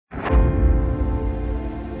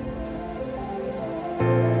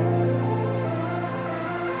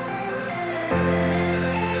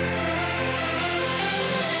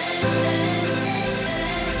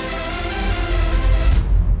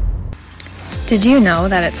Did you know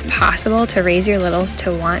that it's possible to raise your littles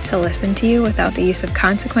to want to listen to you without the use of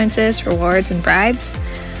consequences, rewards, and bribes?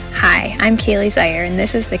 Hi, I'm Kaylee Zaire, and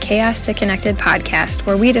this is the Chaos to Connected podcast,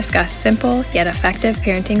 where we discuss simple yet effective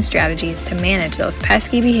parenting strategies to manage those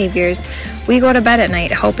pesky behaviors we go to bed at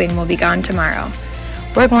night hoping will be gone tomorrow.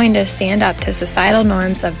 We're going to stand up to societal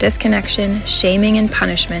norms of disconnection, shaming, and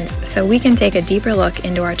punishments so we can take a deeper look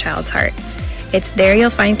into our child's heart. It's there you'll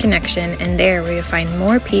find connection, and there where you'll find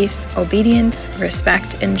more peace, obedience,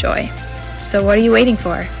 respect, and joy. So what are you waiting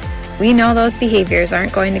for? We know those behaviors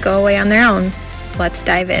aren't going to go away on their own. Let's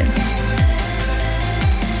dive in.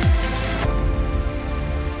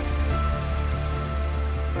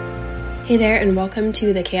 Hey there, and welcome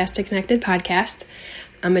to the Chaos to Connected podcast.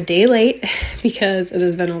 I'm a day late because it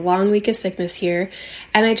has been a long week of sickness here,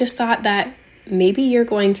 and I just thought that maybe you're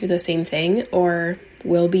going through the same thing, or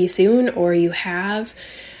will be soon, or you have,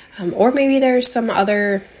 or maybe there's some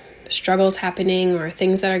other struggles happening or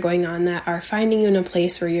things that are going on that are finding you in a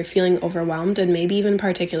place where you're feeling overwhelmed, and maybe even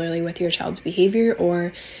particularly with your child's behavior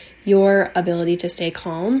or your ability to stay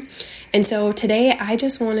calm. And so today I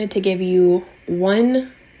just wanted to give you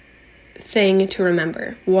one thing to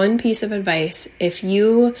remember, one piece of advice. If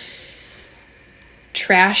you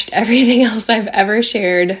trashed everything else I've ever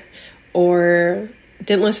shared or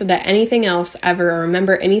didn't listen to anything else ever or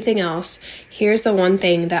remember anything else, here's the one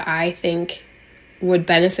thing that I think would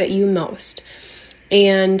benefit you most.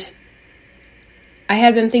 And I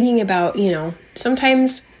had been thinking about,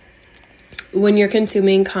 sometimes when you're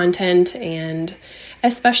consuming content, and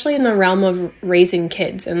especially in the realm of raising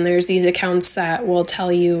kids, and there's these accounts that will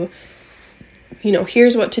tell you,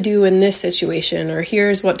 here's what to do in this situation, or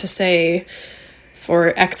here's what to say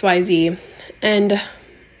for XYZ. And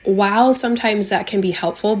while sometimes that can be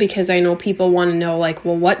helpful because I know people want to know,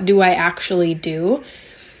 what do I actually do?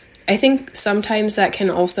 I think sometimes that can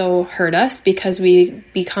also hurt us because we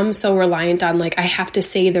become so reliant on, I have to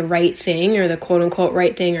say the right thing, or the quote unquote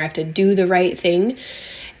right thing, or I have to do the right thing.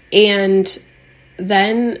 And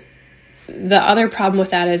then the other problem with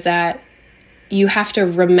that is that you have to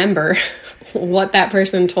remember what that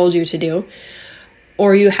person told you to do,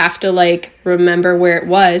 or you have to remember where it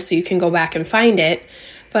was so you can go back and find it.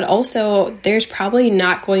 But also, there's probably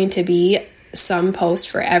not going to be some post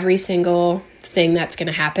for every single thing that's going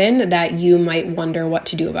to happen that you might wonder what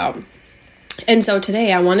to do about. And so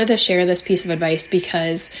today I wanted to share this piece of advice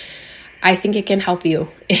because I think it can help you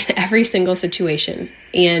in every single situation.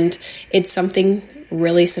 And it's something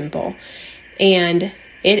really simple. And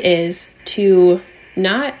it is to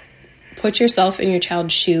not put yourself in your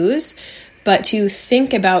child's shoes, but to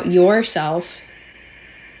think about yourself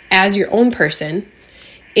as your own person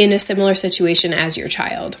in a similar situation as your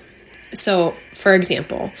child. So, for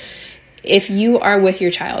example, if you are with your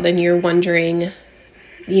child and you're wondering,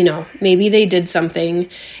 maybe they did something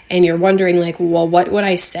and you're wondering what would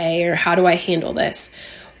I say, or how do I handle this?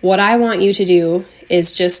 What I want you to do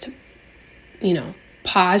is just,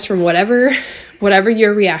 pause from whatever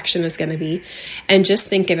your reaction is going to be, and just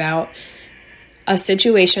think about a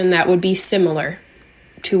situation that would be similar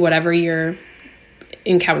to whatever you're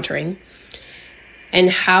encountering, and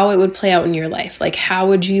how it would play out in your life. How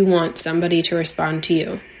would you want somebody to respond to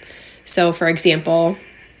you? So, for example,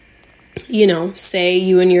 say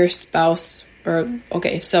you and your spouse,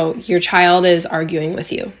 so your child is arguing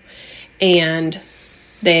with you, and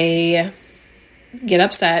they get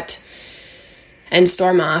upset and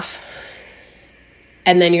storm off.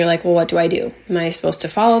 And then you're like, well, what do I do? Am I supposed to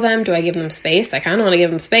follow them? Do I give them space? I kind of want to give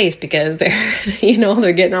them space because they're,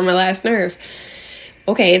 they're getting on my last nerve.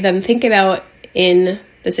 Okay, then think about in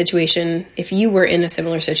the situation, if you were in a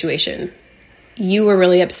similar situation, you were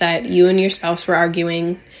really upset, you and your spouse were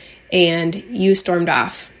arguing, and you stormed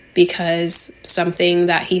off because something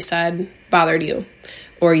that he said bothered you,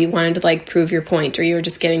 or you wanted to prove your point, or you were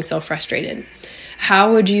just getting so frustrated.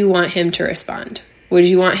 How would you want him to respond? Would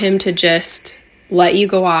you want him to just let you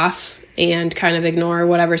go off and kind of ignore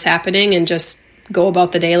whatever's happening and just go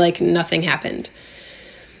about the day like nothing happened?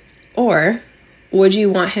 Or would you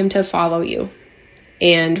want him to follow you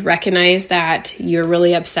and recognize that you're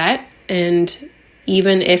really upset, and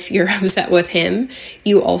even if you're upset with him,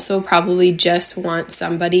 you also probably just want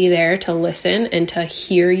somebody there to listen and to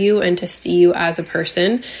hear you and to see you as a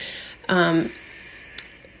person. And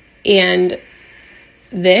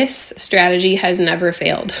this strategy has never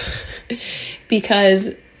failed because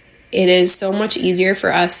it is so much easier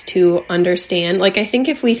for us to understand. I think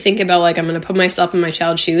if we think about I'm going to put myself in my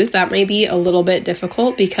child's shoes, that might be a little bit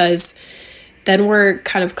difficult because then we're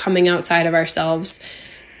kind of coming outside of ourselves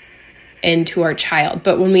and to our child.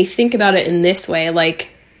 But when we think about it in this way,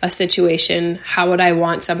 a situation, how would I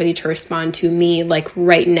want somebody to respond to me like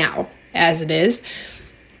right now as it is?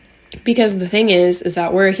 Because the thing is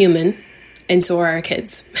that we're a human and so are our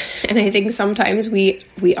kids. And I think sometimes we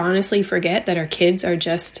honestly forget that our kids are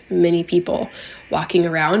just mini people walking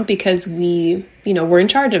around because we're in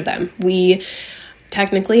charge of them. We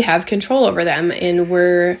technically have control over them and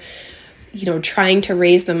we're, trying to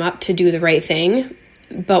raise them up to do the right thing.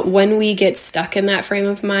 But when we get stuck in that frame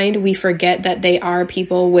of mind, we forget that they are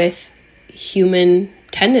people with human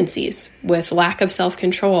tendencies, with lack of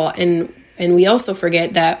self-control. And we also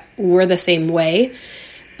forget that we're the same way.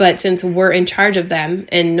 But since we're in charge of them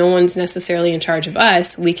and no one's necessarily in charge of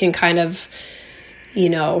us, we can kind of,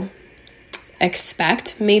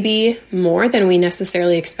 expect maybe more than we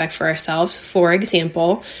necessarily expect for ourselves. For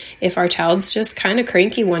example, if our child's just kind of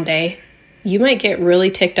cranky one day, you might get really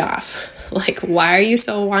ticked off. Like, why are you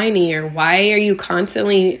so whiny? Or why are you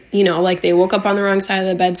constantly, like they woke up on the wrong side of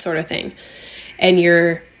the bed sort of thing. And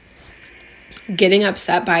you're getting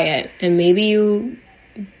upset by it. And maybe you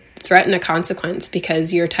threaten a consequence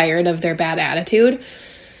because you're tired of their bad attitude.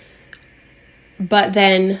 But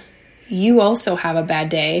then you also have a bad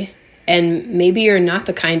day. And maybe you're not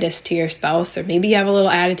the kindest to your spouse. Or maybe you have a little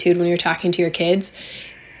attitude when you're talking to your kids.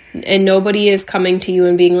 And nobody is coming to you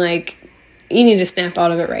and being like, you need to snap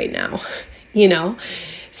out of it right now,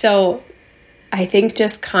 So I think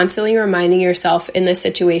just constantly reminding yourself in this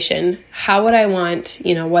situation, how would I want,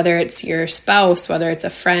 whether it's your spouse, whether it's a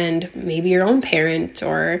friend, maybe your own parent,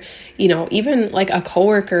 or, even like a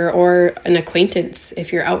coworker or an acquaintance,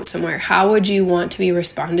 if you're out somewhere, how would you want to be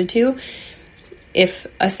responded to if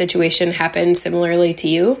a situation happened similarly to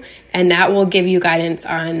you? And that will give you guidance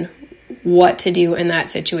on what to do in that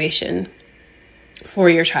situation for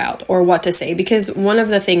your child or what to say. Because one of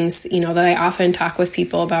the things, that I often talk with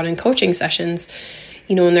people about in coaching sessions,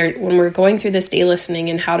 when we're going through this day listening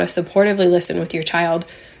and how to supportively listen with your child,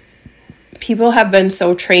 people have been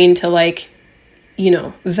so trained to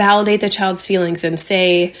validate the child's feelings and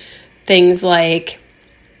say things like,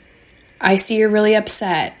 I see you're really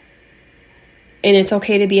upset and it's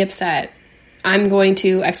okay to be upset. I'm going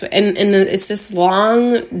to, and it's this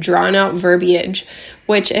long drawn out verbiage,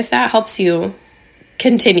 which if that helps you,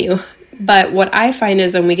 continue. But what I find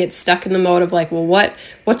is when we get stuck in the mode of like, well,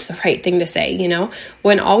 what's the right thing to say,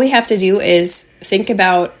 when all we have to do is think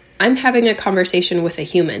about, I'm having a conversation with a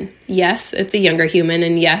human. Yes, it's a younger human.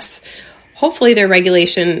 And yes, hopefully their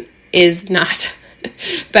regulation is not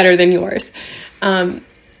better than yours.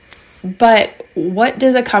 But what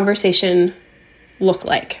does a conversation look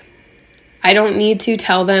like? I don't need to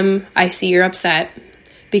tell them, I see you're upset,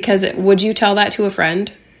 because would you tell that to a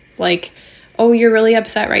friend? Like, oh, you're really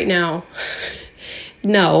upset right now.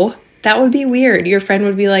 No, that would be weird. Your friend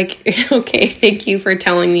would be like, okay, thank you for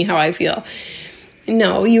telling me how I feel.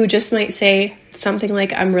 No, you just might say something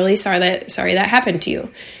like, I'm really sorry that happened to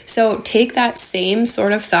you. So take that same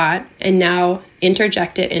sort of thought and now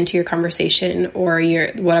interject it into your conversation or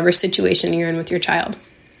your whatever situation you're in with your child.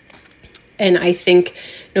 And I think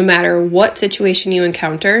no matter what situation you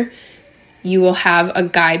encounter, you will have a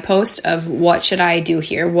guidepost of what should I do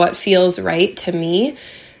here? What feels right to me?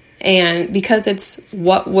 And because it's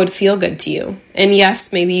what would feel good to you. And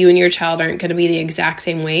yes, maybe you and your child aren't going to be the exact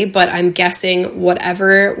same way, but I'm guessing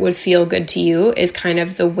whatever would feel good to you is kind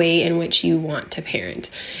of the way in which you want to parent.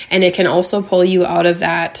 And it can also pull you out of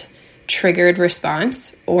that triggered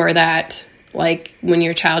response, or that like when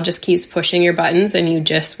your child just keeps pushing your buttons and you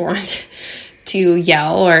just want to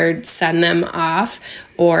yell or send them off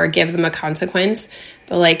or give them a consequence.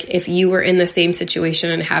 But like if you were in the same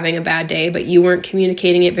situation and having a bad day, but you weren't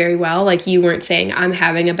communicating it very well, like you weren't saying, I'm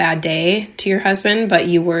having a bad day to your husband, but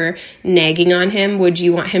you were nagging on him, would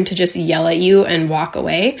you want him to just yell at you and walk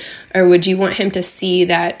away? Or would you want him to see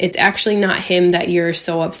that it's actually not him that you're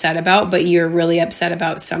so upset about, but you're really upset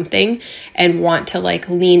about something and want to like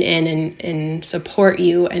lean in and support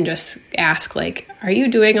you and just ask like, are you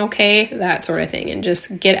doing okay? That sort of thing. And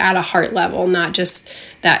just get at a heart level, not just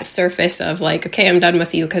that surface of like, okay, I'm done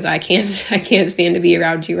with you because I can't stand to be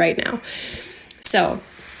around you right now. So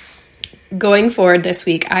going forward this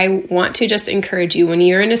week, I want to just encourage you when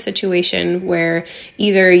you're in a situation where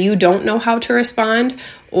either you don't know how to respond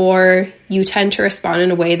or you tend to respond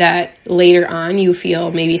in a way that later on you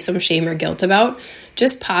feel maybe some shame or guilt about,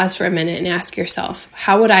 just pause for a minute and ask yourself,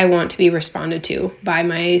 how would I want to be responded to by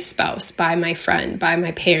my spouse, by my friend, by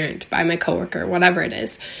my parent, by my coworker, whatever it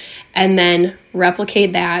is. And then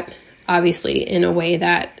replicate that, obviously, in a way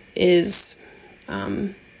that is,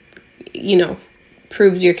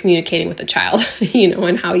 proves you're communicating with the child,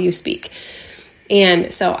 and how you speak.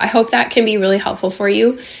 And so I hope that can be really helpful for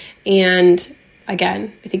you. And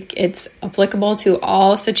Again, I think it's applicable to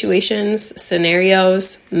all situations,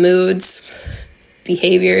 scenarios, moods,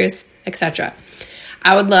 behaviors, etc.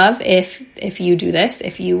 I would love if you do this,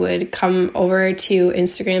 if you would come over to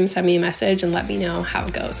Instagram, send me a message, and let me know how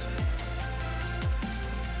it goes.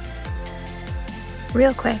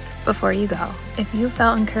 Real quick, before you go, if you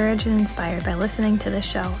felt encouraged and inspired by listening to this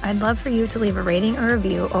show, I'd love for you to leave a rating or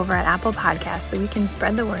review over at Apple Podcasts so we can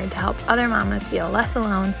spread the word to help other mamas feel less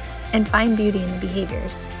alone and find beauty in the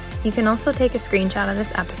behaviors. You can also take a screenshot of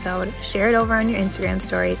this episode, share it over on your Instagram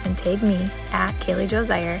stories, and tag me at Kaylee Jo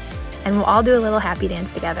Zier, and we'll all do a little happy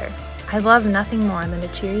dance together. I love nothing more than to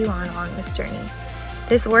cheer you on along this journey.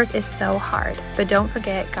 This work is so hard, but don't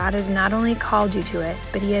forget, God has not only called you to it,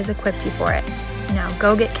 but He has equipped you for it. Now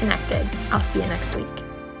go get connected. I'll see you next week.